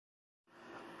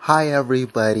Hi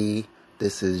everybody,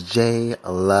 this is J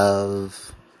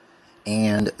Love,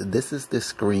 and this is the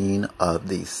screen of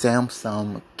the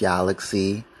Samsung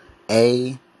Galaxy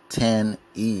A10e.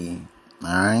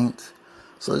 Alright,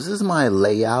 so this is my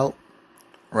layout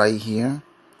right here.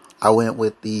 I went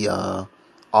with the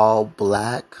all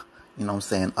black,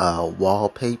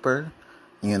 wallpaper,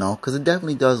 because it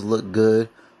definitely does look good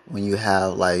when you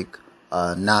have like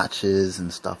notches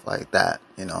and stuff like that.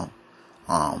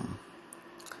 Um,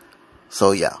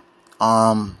 So yeah,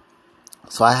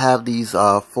 so I have these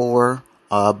four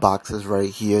boxes right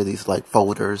here, these like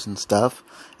folders and stuff,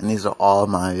 and these are all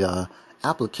my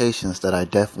applications that I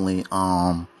definitely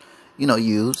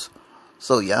use.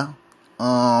 So yeah,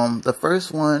 the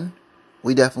first one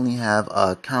we definitely have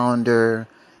a calendar.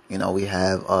 We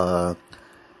have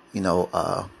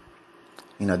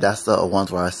that's the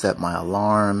ones where I set my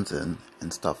alarms and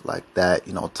stuff like that.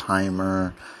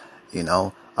 Timer.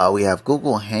 We have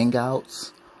Google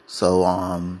Hangouts. So,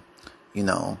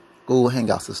 Google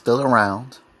Hangouts is still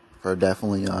around for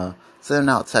definitely, sending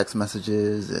out text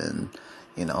messages and,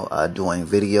 doing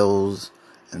videos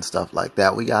and stuff like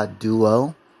that. We got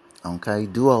Duo. Okay.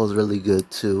 Duo is really good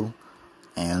too.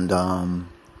 And,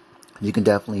 you can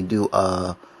definitely do,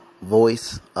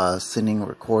 voice, sending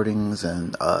recordings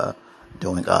and,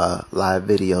 doing, live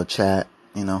video chat.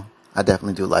 I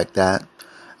definitely do like that.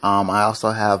 I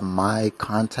also have my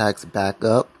contacts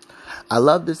backup. I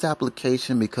love this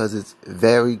application because it's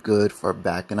very good for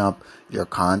backing up your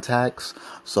contacts.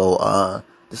 So,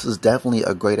 this is definitely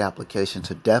a great application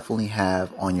to definitely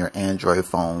have on your Android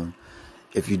phone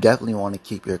if you definitely want to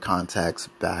keep your contacts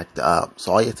backed up.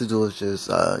 So all you have to do is just,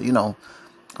 download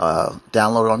it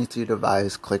onto your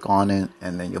device, click on it,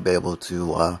 and then you'll be able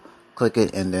to, click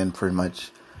it and then pretty much,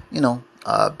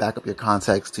 back up your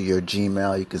contacts to your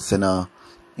Gmail. You can send a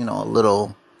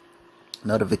little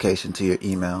notification to your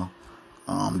email.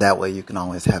 That way you can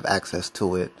always have access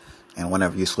to it. And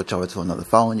whenever you switch over to another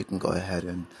phone, you can go ahead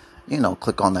and,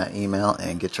 click on that email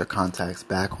and get your contacts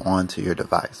back onto your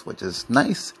device, which is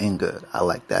nice and good. I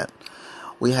like that.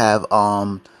 We have,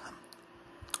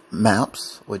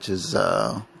 Maps, which is,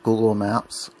 Google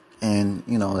Maps. And,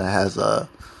 that has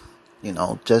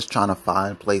just trying to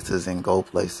find places and go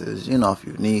places, if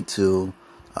you need to,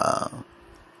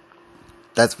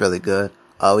 that's really good.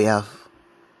 We have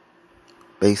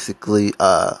basically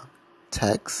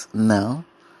text now.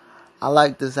 I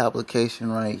like this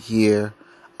application right here.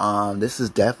 This is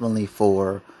definitely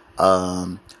for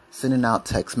sending out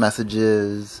text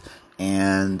messages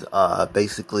and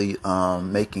basically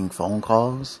making phone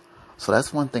calls. So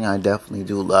that's one thing I definitely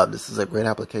do love. This is a great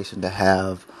application to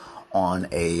have on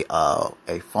a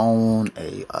phone,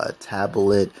 a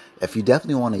tablet, if you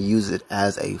definitely want to use it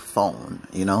as a phone,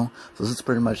 So this is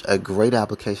pretty much a great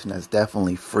application that's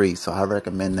definitely free. So I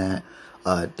recommend that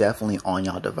definitely on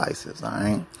your devices, all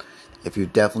right? If you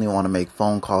definitely want to make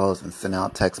phone calls and send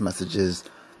out text messages,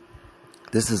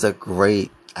 this is a great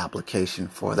application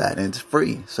for that. And it's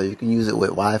free. So you can use it with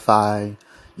Wi-Fi.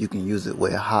 You can use it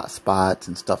with hotspots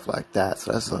and stuff like that.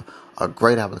 So that's a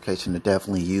great application to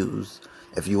definitely use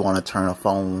if you want to turn a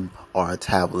phone or a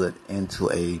tablet into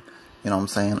a,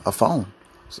 a phone.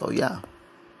 So yeah.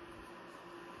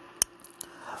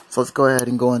 So let's go ahead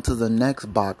and go into the next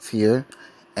box here.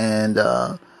 And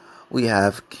we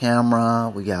have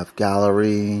camera, we have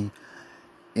gallery,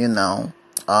 we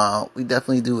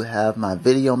definitely do have my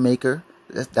video maker.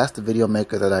 That's the video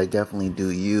maker that I definitely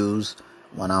do use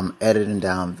when I'm editing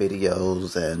down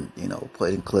videos and,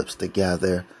 putting clips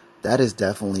together. That is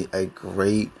definitely a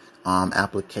great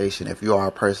application. If you are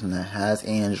a person that has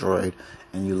Android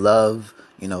and you love,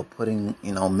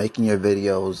 making your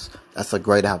videos, that's a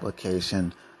great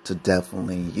application to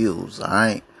definitely use. All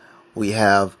right. We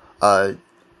have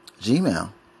Gmail.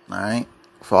 All right.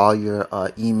 For all your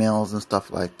emails and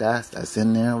stuff like that, that's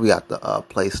in there. We got the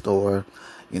Play Store,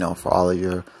 for all of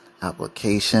your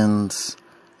applications,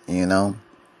 we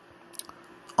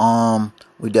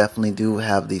definitely do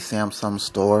have the Samsung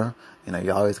store.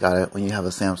 You always gotta, when you have a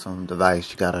Samsung device,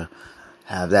 you gotta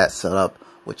have that set up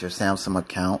with your Samsung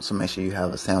account. So make sure you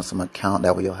have a Samsung account.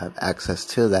 That way you'll have access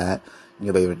to that. And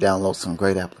you'll be able to download some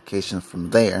great applications from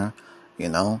there. We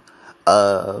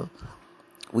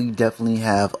definitely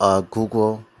have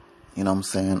Google,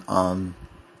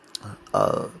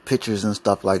 pictures and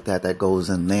stuff like that goes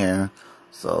in there.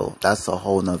 So that's a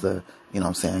whole nother,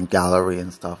 gallery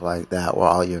and stuff like that, where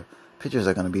all your pictures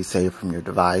are going to be saved from your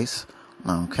device.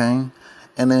 Okay.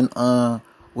 And then,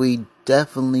 we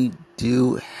definitely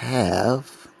do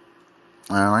have,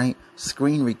 all right,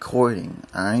 screen recording.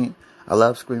 All right. I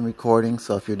love screen recording.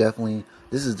 So if you're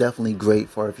this is definitely great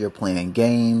for if you're playing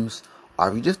games or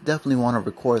if you just definitely want to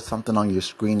record something on your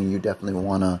screen and you definitely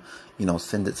want to,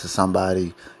 send it to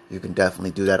somebody, you can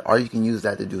definitely do that. Or you can use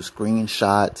that to do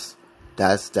screenshots.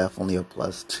 That's definitely a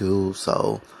plus too.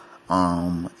 So,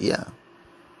 yeah.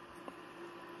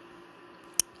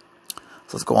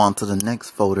 So let's go on to the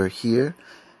next folder here.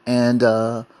 And,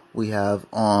 we have,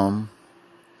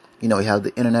 we have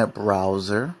the internet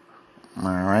browser. All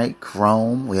right.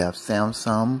 Chrome. We have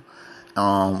Samsung.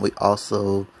 We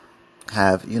also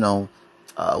have,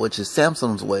 which is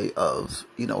Samsung's way of,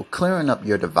 clearing up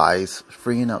your device,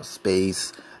 freeing up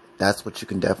space. That's what you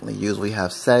can definitely use. We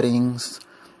have settings.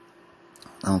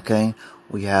 Okay.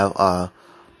 We have,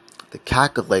 the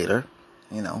calculator.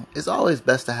 It's always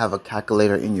best to have a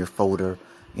calculator in your folder.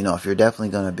 If you're definitely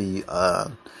going to be,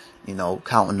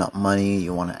 counting up money,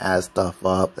 you want to add stuff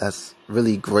up. That's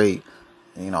really great.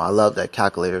 I love that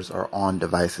calculators are on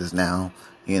devices now.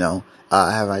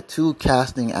 I have my 2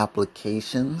 casting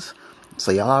applications.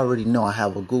 So y'all already know I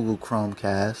have a Google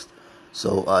Chromecast.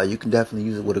 So you can definitely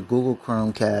use it with a Google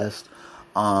Chromecast.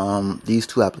 These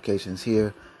 2 applications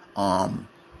here,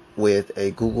 with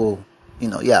a Google,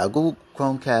 a Google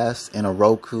Chromecast and a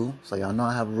Roku. So y'all know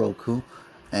I have a Roku,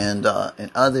 and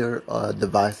other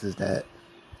devices that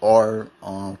are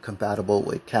compatible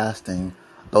with casting.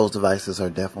 Those devices are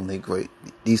definitely great.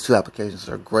 These 2 applications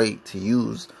are great to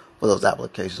use for those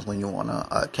applications when you want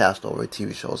to cast over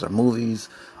TV shows or movies,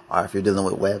 or if you're dealing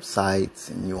with websites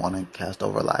and you want to cast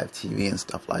over live TV and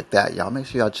stuff like that. Y'all make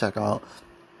sure y'all check out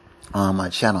my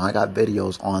channel. I got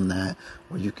videos on that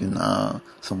where you can,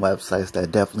 some websites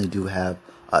that definitely do have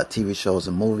TV shows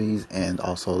and movies and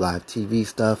also live TV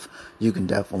stuff. You can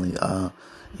definitely,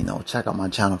 check out my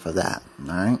channel for that.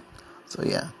 All right. So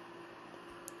yeah.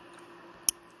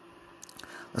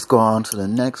 Let's go on to the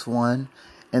next one.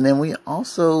 And then we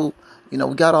also, we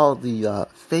got all the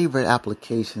favorite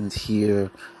applications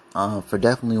here for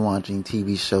definitely watching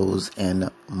TV shows and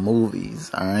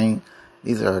movies. All right.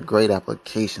 These are great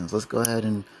applications. Let's go ahead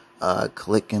and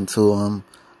click into them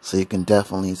so you can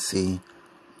definitely see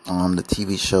the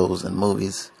TV shows and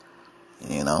movies.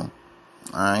 All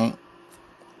right.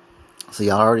 So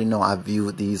y'all already know I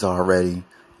viewed these already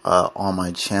on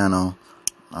my channel.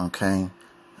 Okay.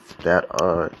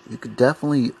 That you could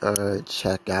definitely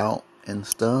check out and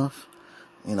stuff.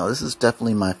 This is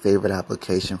definitely my favorite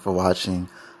application for watching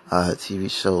TV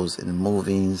shows and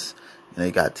movies. You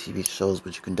got TV shows,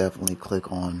 but you can definitely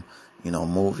click on,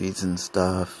 movies and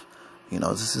stuff.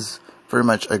 This is pretty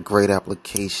much a great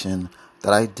application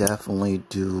that I definitely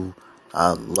do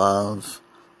love.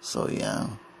 So yeah.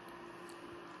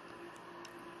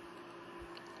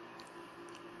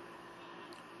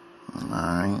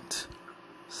 Alright.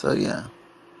 So yeah.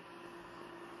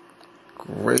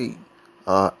 Great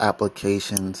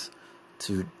applications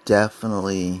to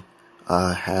definitely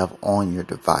have on your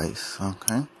device.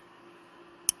 Okay.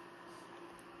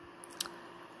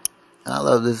 And I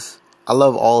love this. I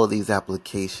love all of these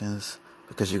applications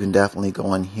because you can definitely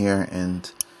go in here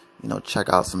and, check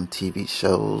out some TV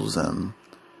shows and,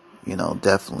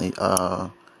 definitely,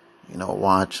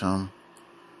 watch them.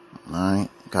 All right.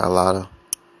 Got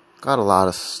a lot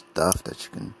of stuff that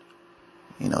you can,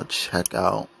 check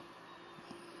out.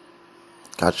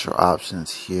 Got your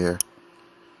options here.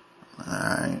 All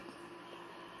right.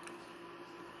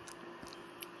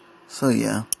 So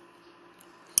yeah.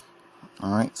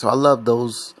 All right. So I love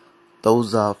those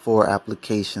 4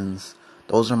 applications.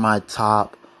 Those are my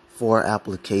top 4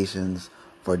 applications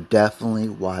for definitely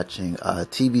watching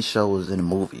TV shows and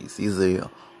movies. These are the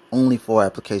only 4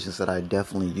 applications that I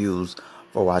definitely use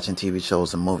for watching TV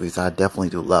shows and movies. I definitely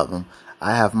do love them.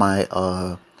 I have my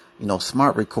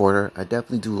smart recorder. I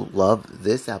definitely do love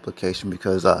this application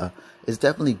because it's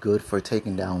definitely good for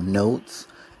taking down notes.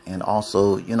 And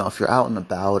also, if you're out and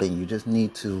about and you just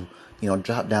need to,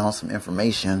 jot down some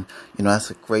information,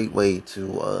 that's a great way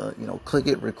to, click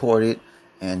it, record it,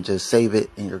 and just save it,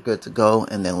 and you're good to go.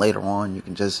 And then later on, you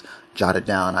can just jot it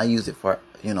down. I use it for,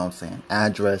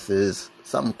 addresses,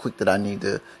 something quick that I need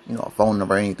to, a phone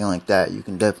number or anything like that. You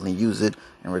can definitely use it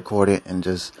and record it and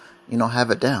just, have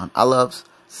it down. I love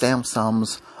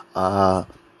Samsung's,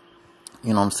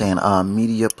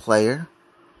 media player.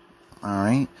 All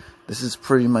right. This is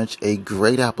pretty much a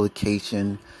great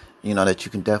application, that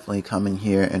you can definitely come in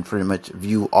here and pretty much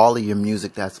view all of your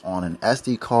music that's on an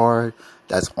SD card,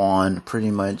 that's on pretty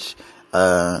much,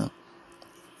 your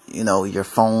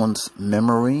phone's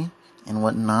memory and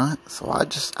whatnot. So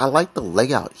I like the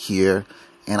layout here.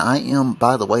 And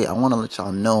by the way, I want to let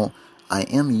y'all know, I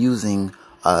am using,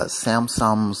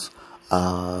 Samsung's,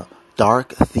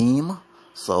 dark theme.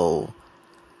 So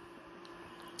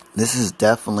this is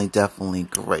definitely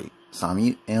great. So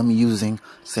I am using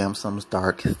Samsung's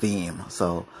dark theme.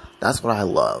 So that's what I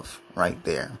love right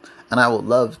there. And I would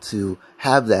love to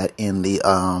have that in the,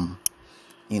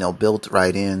 built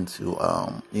right into,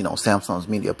 Samsung's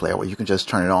media player where you can just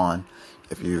turn it on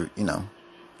if you,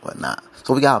 whatnot.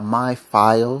 So we got My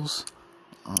Files.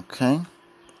 Okay.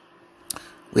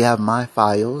 We have My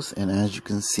Files, and as you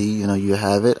can see, you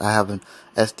have it. I have an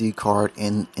SD card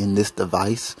in this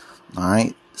device. All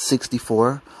right,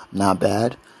 64, not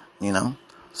bad.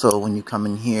 So when you come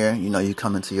in here, you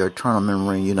come into your internal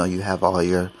memory. You have all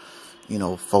your,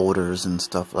 folders and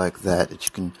stuff like that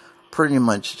you can pretty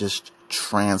much just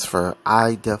transfer.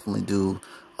 I definitely do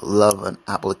love an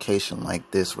application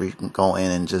like this where you can go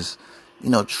in and just,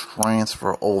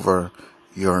 transfer over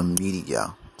your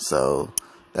media. So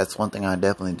that's one thing I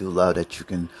definitely do love, that you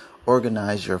can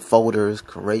organize your folders,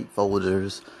 create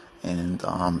folders, and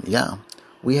yeah.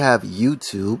 We have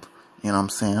YouTube,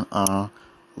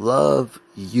 love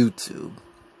YouTube.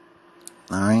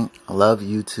 Alright, I love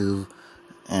YouTube,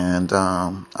 and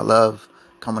I love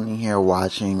coming in here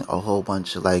watching a whole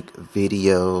bunch of like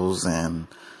videos and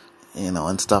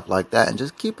and stuff like that, and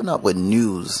just keeping up with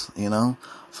news,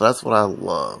 so that's what I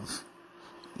love,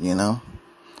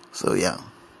 so yeah.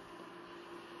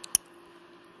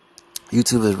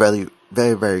 YouTube is really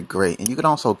very, very great. And you can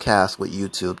also cast with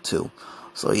YouTube too.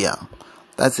 So yeah,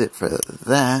 that's it for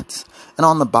that. And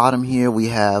on the bottom here, we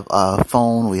have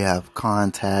phone, we have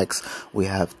contacts, we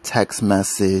have text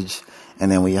message,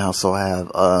 and then we also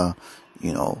have,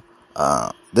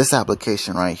 this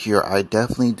application right here. I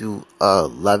definitely do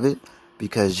love it,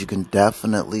 because you can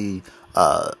definitely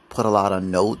put a lot of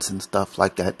notes and stuff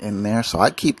like that in there. So I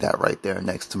keep that right there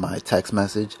next to my text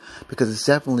message, because it's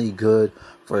definitely good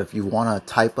for if you want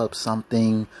to type up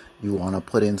something, you want to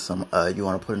put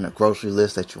in a grocery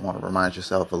list that you want to remind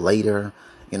yourself of later.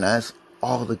 That's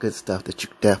all the good stuff that you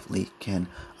definitely can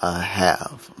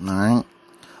have. All right.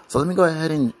 So let me go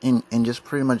ahead and just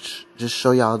pretty much just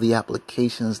show y'all the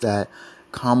applications that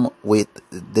come with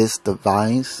this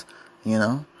device.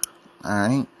 All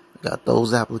right. Got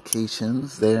those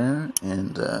applications there,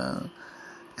 and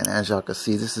as y'all can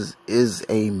see, this is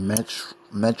a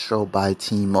Metro by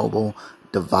T-Mobile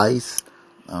device.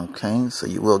 Okay, so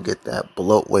you will get that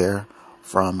bloatware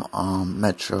from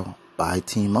Metro by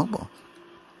T-Mobile.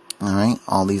 All right,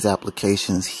 all these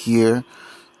applications here.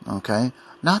 Okay,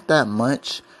 not that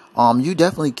much. You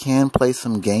definitely can play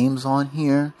some games on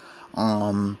here.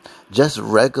 Just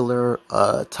regular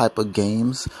type of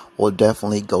games will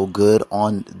definitely go good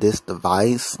on this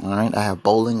device. All right, I have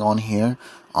bowling on here.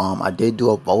 I did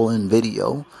do a bowling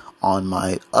video on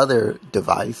my other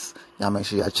device. Y'all make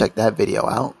sure y'all check that video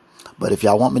out. But if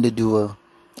y'all want me to do a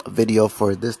video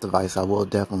for this device, I will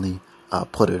definitely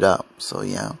put it up. So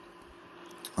yeah.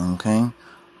 Okay.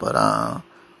 But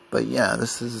yeah,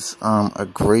 this is a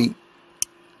great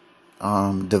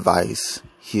device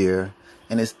here.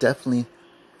 And it's definitely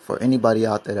for anybody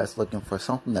out there that's looking for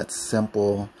something that's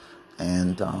simple.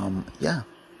 And yeah.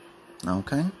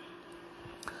 Okay.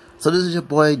 So this is your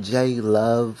boy J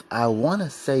Love. I want to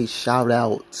say shout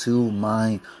out to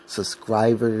my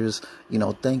subscribers.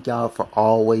 Thank y'all for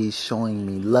always showing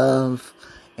me love.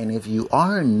 And if you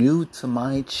are new to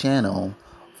my channel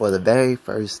for the very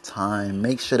first time,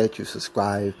 make sure that you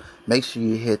subscribe. Make sure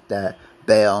you hit that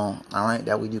bell. All right.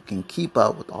 That way you can keep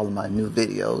up with all of my new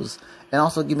videos. And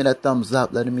also give me that thumbs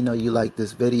up, letting me know you like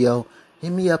this video. Hit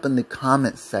me up in the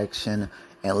comment section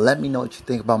and let me know what you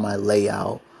think about my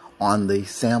layout on the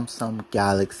Samsung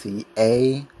Galaxy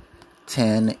A10e.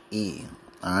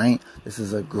 Alright, this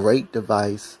is a great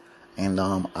device, and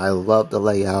I love the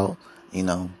layout,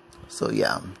 so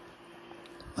yeah.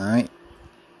 Alright,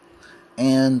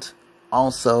 and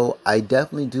also I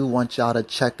definitely do want y'all to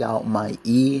check out my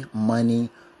E-Money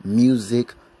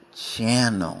music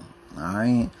channel.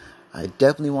 Alright, I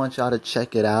definitely want y'all to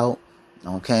check it out.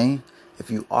 Okay,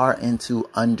 if you are into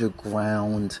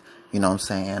underground,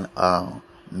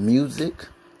 music,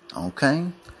 okay,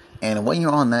 and when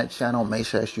you're on that channel, make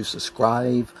sure that you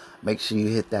subscribe, make sure you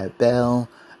hit that bell,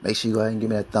 make sure you go ahead and give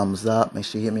me a thumbs up, make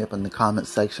sure you hit me up in the comment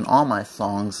section on my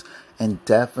songs, and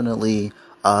definitely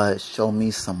show me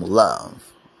some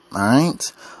love. All right,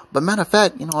 but matter of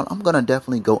fact, I'm gonna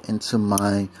definitely go into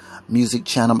my music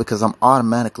channel because I'm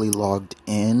automatically logged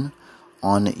in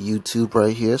on YouTube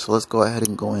right here. So let's go ahead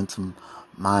and go into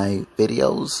my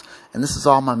videos, and this is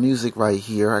all my music right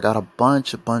here. I got a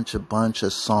bunch of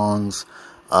songs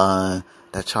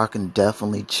that y'all can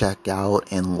definitely check out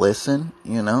and listen,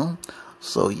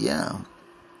 so yeah.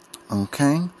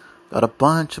 Okay, got a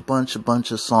bunch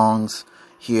of songs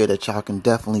here that y'all can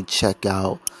definitely check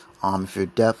out If you're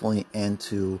definitely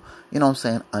into,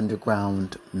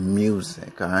 underground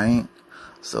music, alright?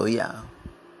 So yeah.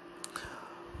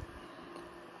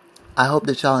 I hope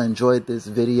that y'all enjoyed this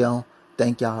video.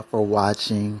 Thank y'all for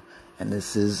watching. And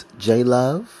this is J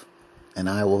Love. And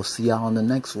I will see y'all on the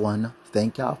next one.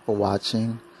 Thank y'all for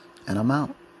watching. And I'm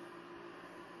out.